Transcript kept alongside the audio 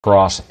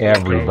Cross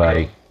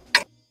everybody.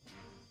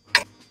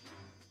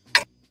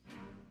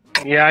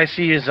 Yeah, I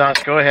see you,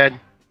 Zonks. Go ahead.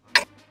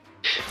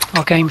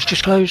 Our game's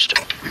just closed.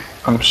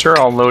 I'm sure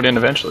I'll load in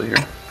eventually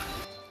here.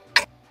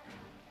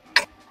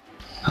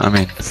 I'm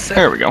in.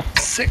 There we go.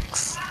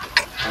 6.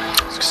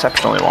 It's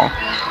exceptionally long.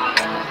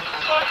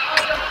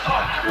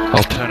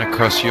 I'll turn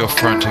across your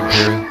front,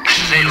 Imperial.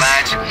 See,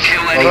 lads,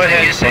 kill Go anything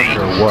ahead. you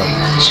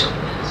see.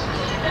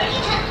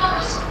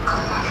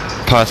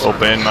 Pass.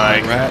 Open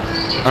mic. Rat.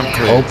 I'm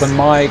clear. Open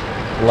mic,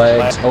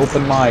 legs,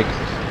 open mic.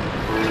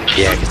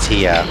 Yeah, because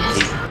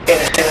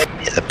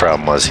the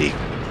problem was he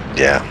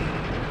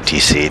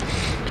DC'd.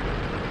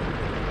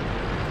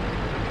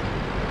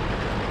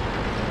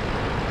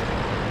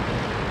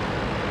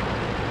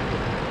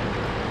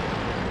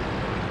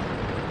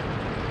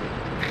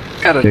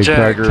 Got a Big Jag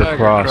Tiger Tiger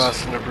across.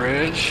 crossing the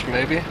bridge,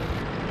 maybe.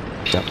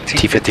 Yep.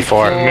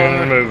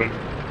 T-54. Moving.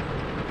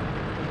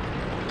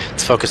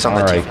 Let's focus on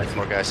the Alright.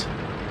 T-54, guys.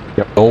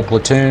 Gold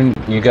platoon,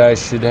 you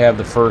guys should have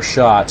the first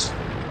shots.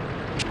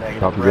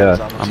 Copy that.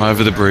 I'm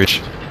over the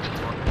bridge.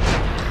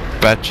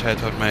 Bad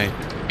chat on me.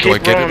 Do Keep I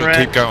get rolling, it or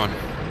Red. keep going?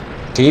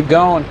 Keep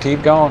going,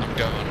 keep going.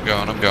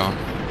 I'm going.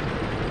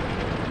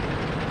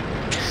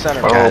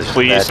 Center, Oh, guys.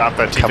 please, not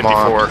that Come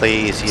T-54. on,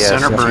 please. Yes,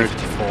 Center bridge.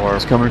 T-54.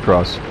 It's coming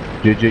across.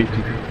 JJ.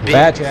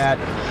 Bad chat.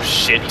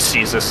 Shit,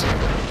 Jesus.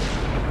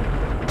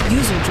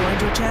 User joined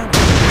your channel.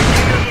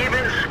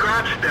 Even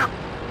scratched them.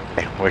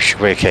 Hey,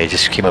 we're okay,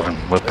 just keep moving.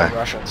 Move back.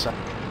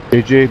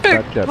 JJ, Big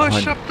back chat push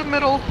behind. up the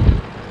middle.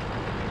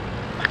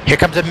 Here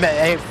comes a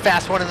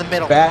fast one in the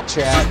middle. Bad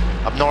chat.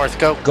 Up north,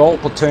 go. Gold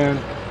platoon.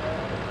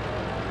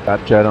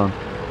 Back chat on.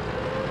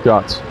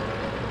 Shots.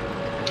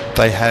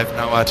 They have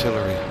no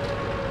artillery.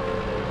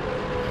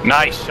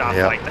 Nice shot,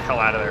 Yep. like the hell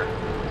out of there.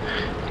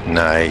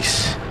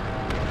 Nice.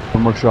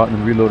 One more shot and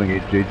then reloading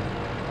it, JJ.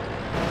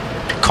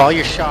 Call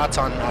your shots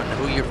on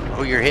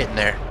who you're hitting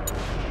there.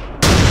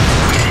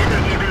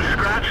 Even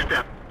scratched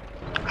them.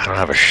 I don't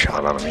have a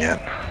shot on him yet.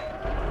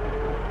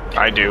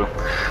 I do.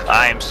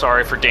 I am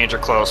sorry for danger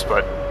close,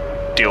 but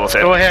deal with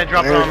it. Go ahead,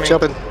 drop it on me.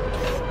 Jumping.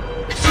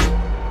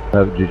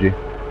 Have it, JJ.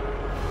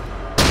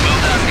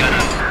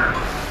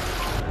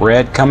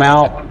 Red, come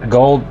out.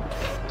 Gold,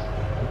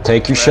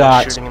 take your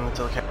shots.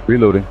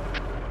 Reloading.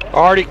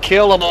 Already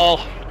killed them all.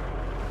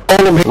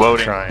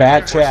 Loading. Trying.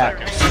 Bad chat.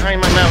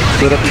 Behind my mountain.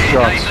 Split up your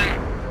shots.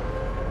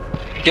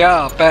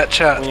 Yeah, bat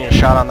chat. We need a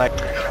shot on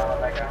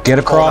that. Get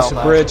across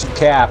the bridge and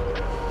cap.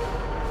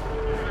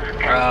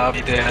 I'll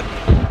be dead.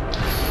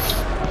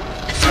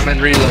 I'm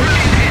in reload.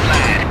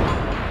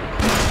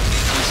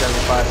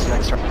 75 is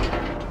next turn.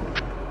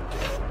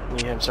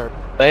 Need him, sir.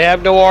 They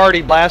have no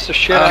already. Blast the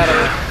shit out of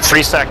it.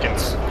 3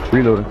 seconds.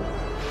 Reloading.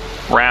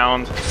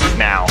 Round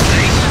now.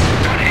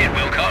 Done here,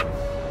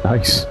 Wilcott.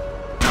 Nice.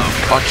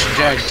 Bunch of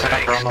Jag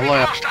Tiger on the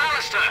left.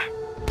 Lost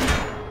Alistair.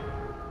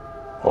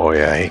 Oh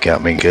yeah, he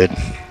got me good.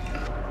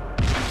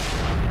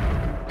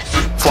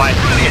 Flying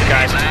through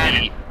guys to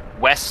the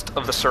west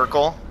of the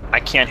circle. I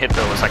can't hit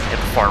those. I can hit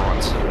the far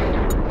ones.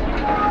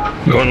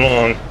 Going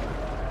long.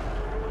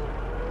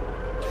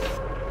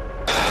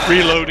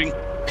 Reloading.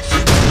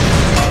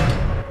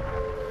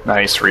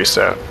 Nice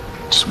reset.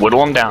 Just whittle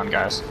them down,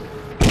 guys.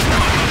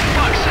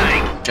 Fuck's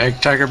sake.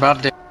 Jag Tiger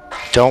about dead.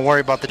 Don't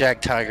worry about the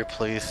Jag Tiger,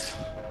 please.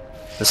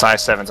 This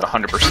I-7's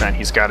 100%.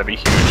 He's got to be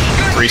huge.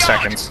 3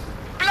 seconds.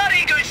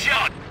 Bloody good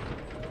shot.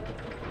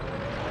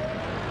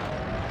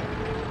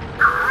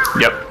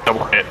 Yep,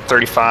 double hit.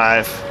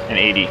 35 and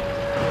 80.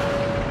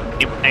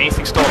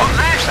 Anything still at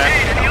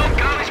 100%? The old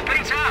goal is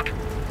beat up.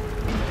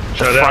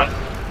 Shut up.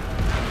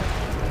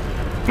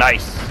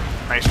 Nice.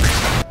 Nice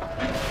reset.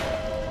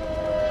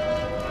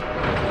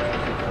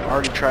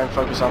 Already try and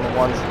focus on the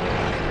ones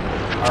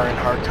that are in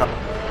hard cover.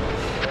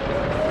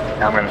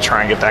 Now I'm going to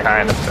try and get that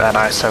guy in that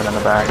I-7 in the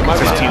back.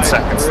 15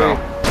 seconds though.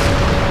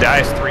 The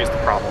IS-3 is the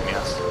problem,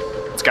 yes.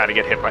 It's got to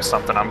get hit by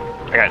something. I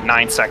got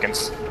 9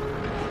 seconds.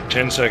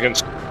 10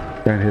 seconds.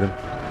 Can't hit him.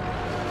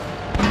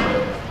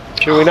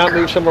 Should we not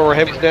move some of our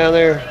heavies down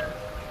there?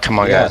 Come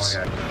on, Yes.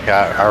 guys.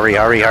 Yeah, hurry.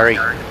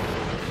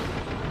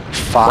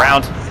 5.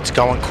 Round. It's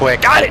going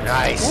quick. Got it!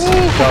 Nice.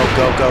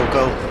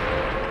 Go.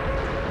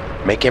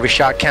 Make every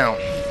shot count.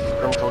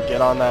 Grimkel,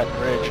 get on that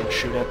bridge and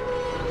shoot it.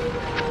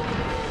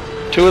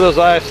 2 of those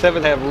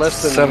IS-7 have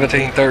less than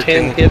 17,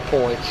 13. 10 hit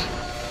points.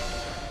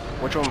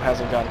 Which one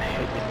hasn't gotten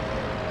hit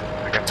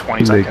yet? I got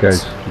 20 Too late,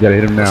 seconds. guys. You gotta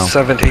hit him now.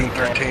 17,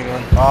 13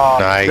 one. Oh,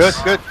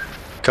 Nice. Good.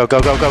 Go.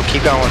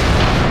 Keep going.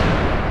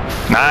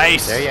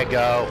 Nice! There you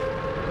go.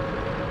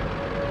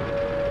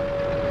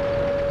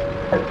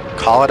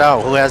 Call it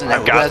out. Who hasn't?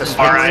 I've got this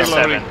far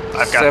I-7.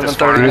 I've got this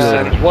far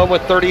 737. I-7. One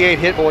with 38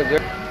 hit points there.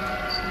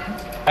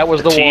 That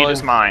was the Cheat one.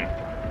 is mine.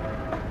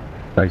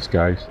 Nice,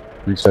 guys.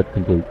 Reset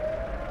complete.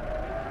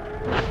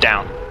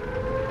 Down.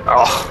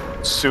 Oh,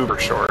 super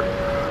short.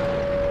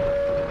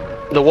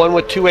 The one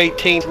with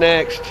 218's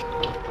next.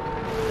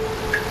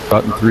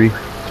 Button 3.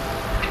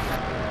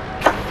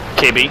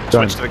 KB,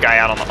 Done. switch to the guy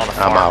out on the farm.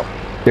 I'm out.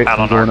 Okay, Out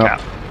I'm on our going cap.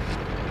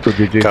 up. Go,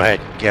 JJ. Go ahead.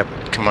 Yep.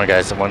 Come on,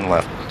 guys. The one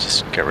left.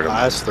 Just get rid of him.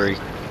 Last 3.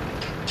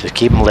 Just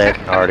keep them lit.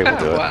 Already will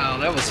do it. Wow,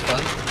 that was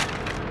fun.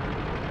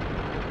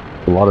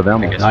 A lot of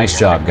ammo. Nice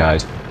job,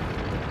 guys.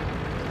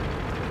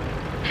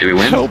 Do we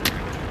win? Nope.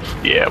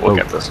 Yeah, we'll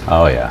get this.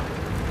 Oh, yeah.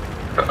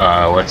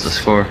 What's the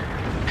score?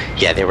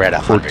 Yeah, they were at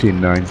 100.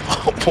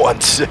 14-9.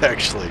 Once,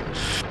 actually.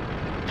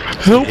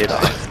 Nope.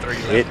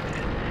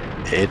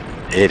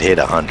 It hit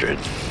 100.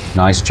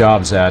 Nice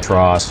job,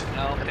 Zatros.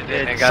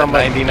 I got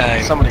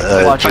 99. Somebody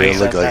watch It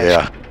looked like,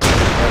 yeah.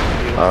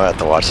 I'll have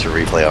to watch the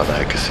replay on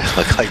that because it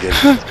looked like it.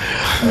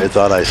 I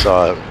thought I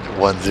saw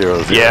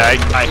 100. Yeah,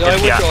 I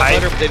went to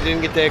 100, but they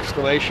didn't get the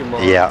exclamation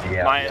mark. Yeah.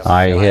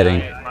 I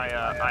hitting.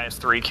 My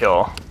IS-3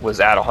 kill was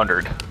at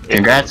 100.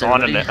 Congrats, It was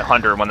on everybody.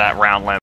 100 when that round landed.